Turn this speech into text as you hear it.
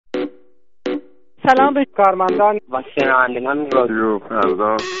سلام به کارمندان و شنوندگان رادیو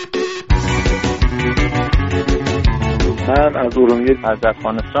فردا. من از ارومیه، از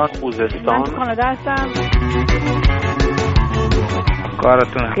افغانستان، خوزستان، من کانادا هستم.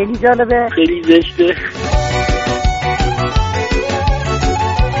 کارتون خیلی جالبه، خیلی زشته.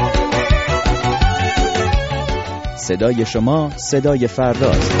 صدای شما صدای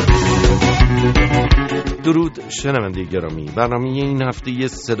فرداست. درود شنونده گرامی، برنامه این هفته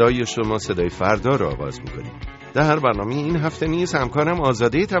صدای شما صدای فردا را آغاز می‌کنیم. در هر برنامه این هفته نیز همکارم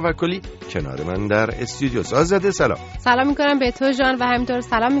آزاده توکلی کنار من در استودیوست. آزاده سلام میکنم به تو جان و همینطور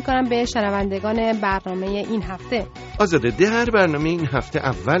سلام میکنم به شنوندگان برنامه این هفته. آزاده، ده هر برنامه این هفته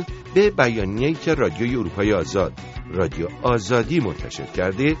اول به بیانیه‌ای که رادیوی اروپای آزاد رادیو آزادی منتشر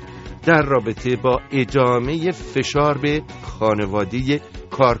کرده در رابطه با ادامه فشار به خانواده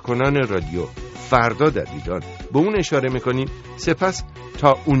کارکنان رادیو فردا در ایران به اون اشاره میکنیم. سپس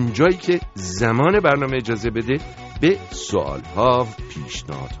تا اونجایی که زمان برنامه اجازه بده به سوالها،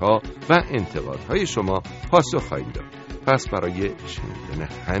 پیشنهادها و انتقادهای شما پاسخ خواهیم داد. پس برای شنیدن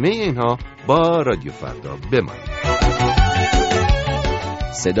همه اینها با رادیو فردا بمانید.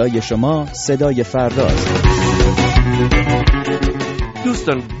 صدای شما صدای فرداست.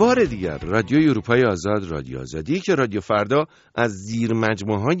 دوستان، بار دیگر رادیوی اروپای آزاد رادیو آزادی که رادیو فردا از زیر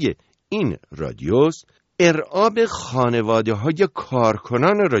مجموعه‌های این رادیوست، ارعاب خانواده های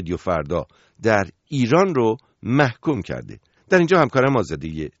کارکنان رادیو فردا در ایران رو محکوم کرده. در اینجا همکارم آزاده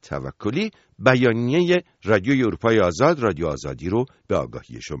توکلی بیانیه رادیوی اروپای آزاد رادیو آزادی رو به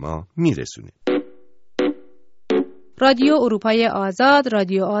آگاهی شما میرسونه. رادیو اروپای آزاد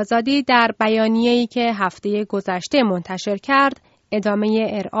رادیو آزادی در بیانیه‌ای که هفته گذشته منتشر کرد ادامه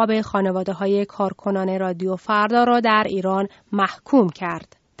ارعاب خانواده‌های کارکنان رادیو فردا را در ایران محکوم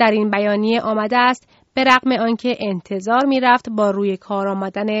کرد. در این بیانیه آمده است به رغم آنکه انتظار می‌رفت با روی کار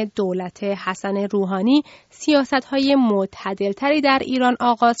آمدن دولت حسن روحانی سیاست‌های معتدل‌تری در ایران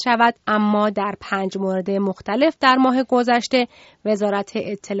آغاز شود، اما در 5 مورد مختلف در ماه گذشته وزارت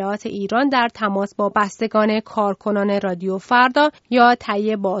اطلاعات ایران در تماس با بستگان کارکنان رادیو فردا یا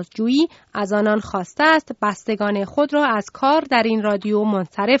طی بازجویی از آنان خواسته است بستگان خود را از کار در این رادیو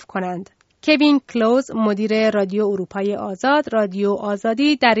منصرف کنند. کوین کلوز، مدیر رادیو اروپای آزاد رادیو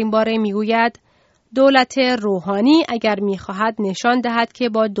آزادی، در این باره میگوید دولت روحانی اگر میخواهد نشان دهد که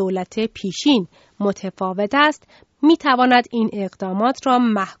با دولت پیشین متفاوت است، میتواند این اقدامات را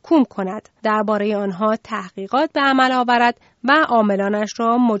محکوم کند، درباره آنها تحقیقات به عمل آورد و عاملانش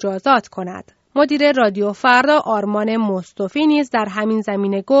را مجازات کند. مدیر رادیو فردا آرمان مصطفی نیز در همین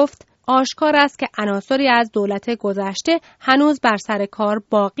زمینه گفت آشکار است که عناصری از دولت گذشته هنوز بر سر کار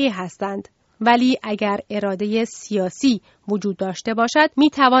باقی هستند، ولی اگر اراده سیاسی وجود داشته باشد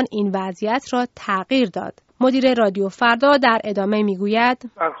میتوان این وضعیت را تغییر داد. مدیر رادیو فردا در ادامه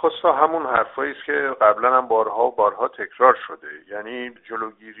میگوید برخلاف همون حرفایی است که قبلا هم بارها و بارها تکرار شده، یعنی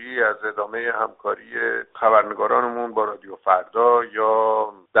جلوگیری از ادامه همکاری خبرنگارانمون با رادیو فردا یا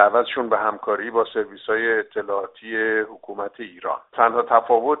دعوتشون به همکاری با سرویس‌های اطلاعاتی حکومت ایران. تنها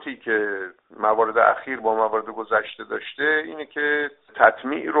تفاوتی که موارد اخیر با موارد گذشته داشته اینه که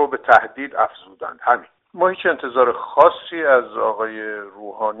تطمیع رو به تهدید افزودند. همین. ما هیچ انتظار خاصی از آقای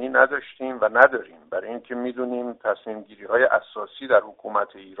روحانی نداشتیم و نداریم، برای اینکه میدونیم تصمیم گیری های اساسی در حکومت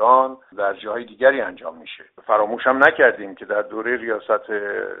ایران در جاهای دیگری انجام میشه. فراموش هم نکردیم که در دوره ریاست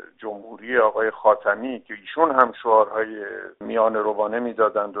جمهوری آقای خاتمی که ایشون هم شعارهای میان روانه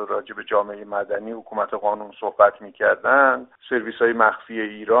میدادند و راجع به جامعه مدنی حکومت قانون صحبت میکردند، سرویس های مخفی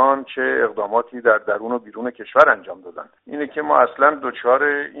ایران چه اقداماتی در درون و بیرون کشور انجام دادند. اینه که ما اصلا دچار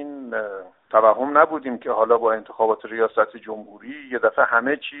این توهم نبودیم که حالا با انتخابات ریاست جمهوری یه دفعه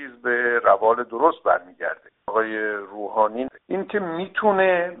همه چیز به روال درست برمیگرده. آقای روحانی این که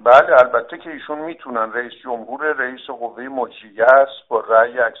میتونه، بله البته که ایشون میتونن، رئیس جمهور رئیس قوه مجریه است، با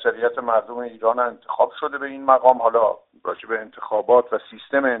رأی اکثریت مردم ایران انتخاب شده به این مقام. حالا راجع به انتخابات و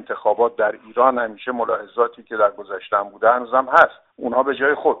سیستم انتخابات در ایران همیشه ملاحظاتی که در گذشته هم بوده هنوزم هست، اونها به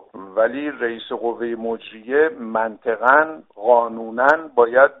جای خود، ولی رئیس قوه مجریه منطقاً قانوناً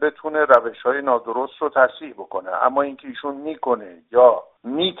باید بتونه روش‌های نادرست رو تصحیح بکنه. اما اینکه ایشون میکنه یا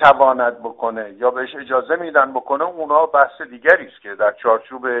میتواند بکنه یا بهش اجازه میدن بکنه، اونها بحث دیگری است که در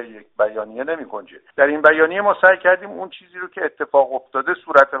چارچوب یک بیانیه نمی‌کنه. در این بیانیه ما سعی کردیم اون چیزی رو که اتفاق افتاده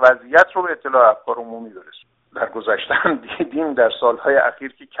صورت وضعیت رو به اطلاع افکار عمومی برسونیم. در گذشته هم دیدیم در سالهای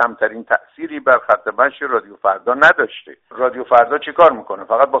اخیر که کمترین تأثیری بر خط مشی رادیو فردا نداشته. رادیو فردا چیکار میکنه؟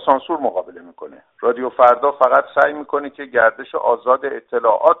 فقط با سانسور مقابله میکنه. رادیو فردا فقط سعی میکنه که گردش آزاد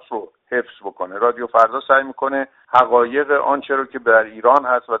اطلاعات رو حفظ بکنه. رادیو فردا سعی میکنه حقایق آنچه رو که در ایران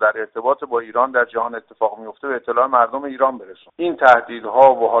هست و در ارتباط با ایران در جهان اتفاق میفته به اطلاع مردم ایران برسونه. این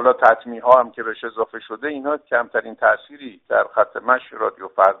تهدیدها و حالا تطمیع‌ها هم که بهش اضافه شده، اینها کمترین تأثیری در خط مشی رادیو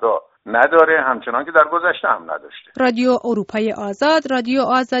فردا نداره، همچنان که در گذشته هم نداشته. رادیو اروپای آزاد، رادیو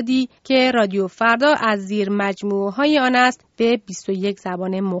آزادی که رادیو فردا از زیر مجموعه‌های آن است، به 21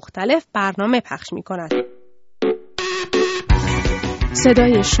 زبان مختلف برنامه پخش می‌کند.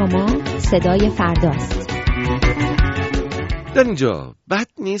 صدای شما صدای فرداست. در اینجا بد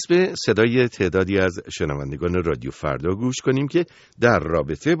نیست به صدای تعدادی از شنوندگان رادیو فردا گوش کنیم که در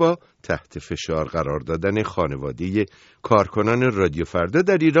رابطه با تحت فشار قرار دادن خانواده کارکنان رادیو فردا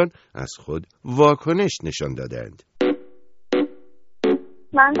در ایران از خود واکنش نشان دادند.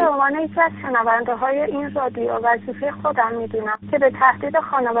 من به عنوان یکی از شنونده‌های این رادیو وظیفه خودم می‌دونم که به تهدید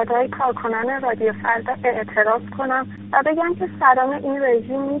خانواده‌های کارکنان رادیو فردا اعتراض کنم و بگم که سران این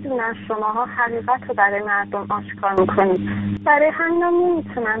رژیم می‌دونن شماها حقیقت رو برای مردم آشکار می‌کنید. برای همین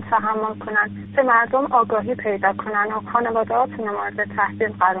نمی‌تونن تحمل کنن که مردم آگاهی پیدا کنن و خانواده‌هاتون مورد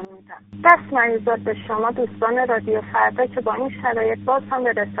تهدید قرار میدن. دست مریضات به شما دوستان رادیو فردا که با این شرایط باز هم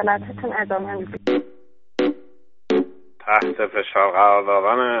به رسالتتون ادامه میدید. تحت فشار قرار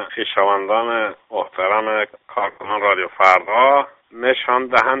دادن خویشاوندان محترم کارکنان رادیو فردا نشان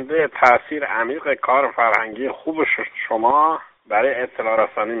دهنده تأثیر عمیق کار فرهنگی خوب شما برای اطلاع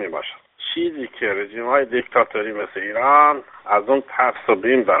رسانی می باشد. چیزی که رژیم‌های دیکتاتوری مثل ایران از اون ترس و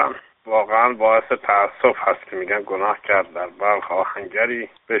بیم دارن. واقعا باعث تأسف هست که میگن گناه کرد در بلخ آهنگری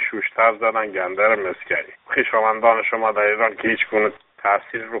به شوشتر زدن گندر مسگری. خویشاوندان شما در ایران که هیچ گونه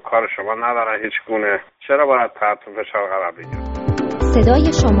تأثیر رو کار شما ندارن، هیچ گونه، چرا باید تحت فشار قرار بگیرن؟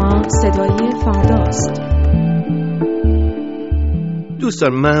 صدای شما صدای فرداست.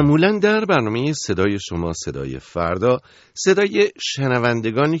 دوستان، معمولا در برنامه صدای شما صدای فردا صدای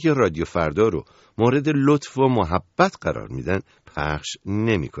شنوندگانی که رادیو فردا رو مورد لطف و محبت قرار میدن پخش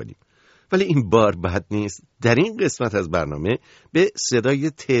نمی کنیم. ولی این بار بد نیست در این قسمت از برنامه به صدای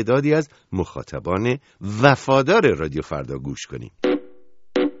تعدادی از مخاطبان وفادار رادیو فردا گوش کنیم.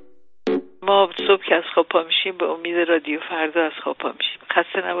 ما صبح که از خواب پا میشیم به امید رادیو فردا از خواب پا میشیم.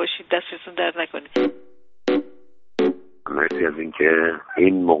 خسته نباشید، دستتون درد نکنه. مرسی از اینکه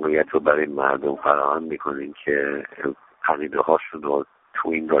این موقعیت رو برای مردم فراهم میکنین که عقیده هاشون رو تو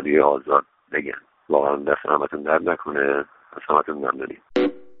این رادیو آزاد بگن. واقعا دست همتون درد نکنه، از همتون ممنونیم.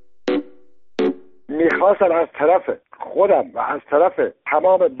 میخواستم از طرف خودم و از طرف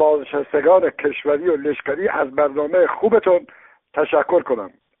تمام بازنشستگان کشوری و لشکری از برنامه خوبتون تشکر کنم.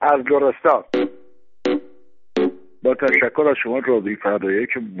 از لرستان با تشکر از شما رادیو فردایی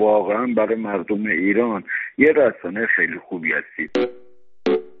که واقعا برای مردم ایران یه رسانه خیلی خوبی هستید.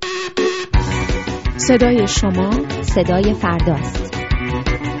 صدای شما صدای فرداست.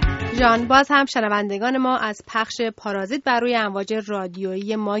 جان، باز هم شنوندگان ما از پخش پارازیت بر روی امواج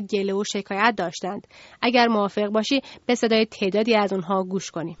رادیویی ما گله و شکایت داشتند. اگر موافق باشی به صدای تعدادی از اونها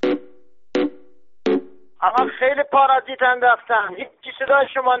گوش کنیم. آقا خیلی پارازیت انداختن، هیچ صدای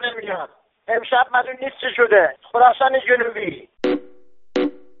شما نمیاد. امشب معلوم نیست چه شده. خراسان جنوبی.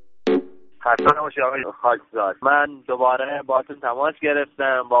 خسته نباشی آقای خاکزاد. من دوباره باهاتون تماس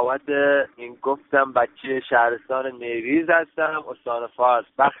گرفتم بابت این گفتم بچه شهرستان نیریز هستم، استان فارس،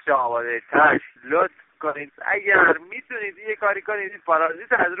 بخش آماده تش. لطف کنید اگر میتونید یه کاری کنید این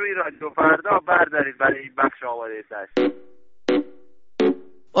پارازیت از روی رادیو فردا بردارید برای این بخش آماده تش.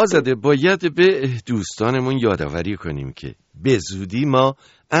 آزاده، باید به دوستانمون یادآوری کنیم که به زودی ما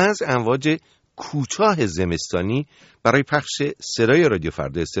از امواج کوتاه زمستانی برای پخش صدای رادیو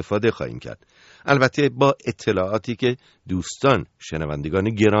فردا استفاده خواهیم کرد. البته با اطلاعاتی که دوستان شنوندگان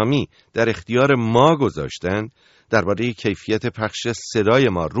گرامی در اختیار ما گذاشتند درباره کیفیت پخش صدای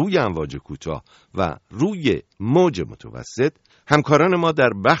ما روی امواج کوتاه و روی موج متوسط، همکاران ما در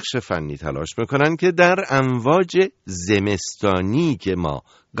بخش فنی تلاش میکنن که در امواج زمستانی که ما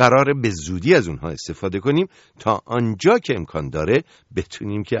قراره به زودی از اونها استفاده کنیم تا آنجا که امکان داره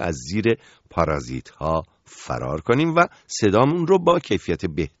بتونیم که از زیر پارازیت ها فرار کنیم و صدامون رو با کیفیت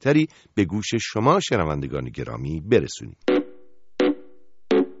بهتری به گوش شما شنوندگان گرامی برسونیم.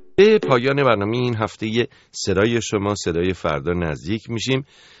 به پایان برنامه این هفته صدای شما صدای فردا نزدیک میشیم.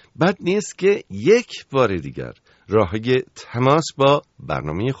 بد نیست که یک بار دیگر راهی تماس با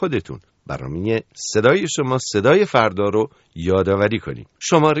برنامه خودتون، برنامه صدای شما صدای فردا رو یادآوری کنیم.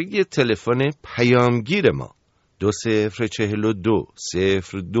 شماره تلفن پیامگیر ما 2042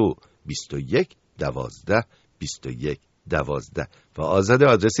 02 21 12 2112 و آزاد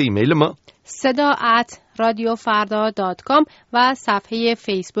آدرس ایمیل ما صدا@رادیوفردا.com و صفحه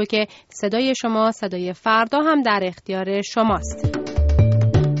فیسبوک صدای شما صدای فردا هم در اختیار شماست.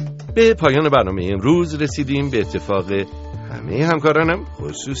 به پایان برنامه امروز رسیدیم. به اتفاق همه همکارانم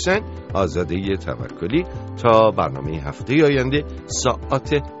خصوصا آزاده توکلی تا برنامه هفته آینده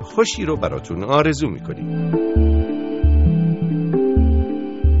ساعات خوشی رو براتون آرزو میکنیم.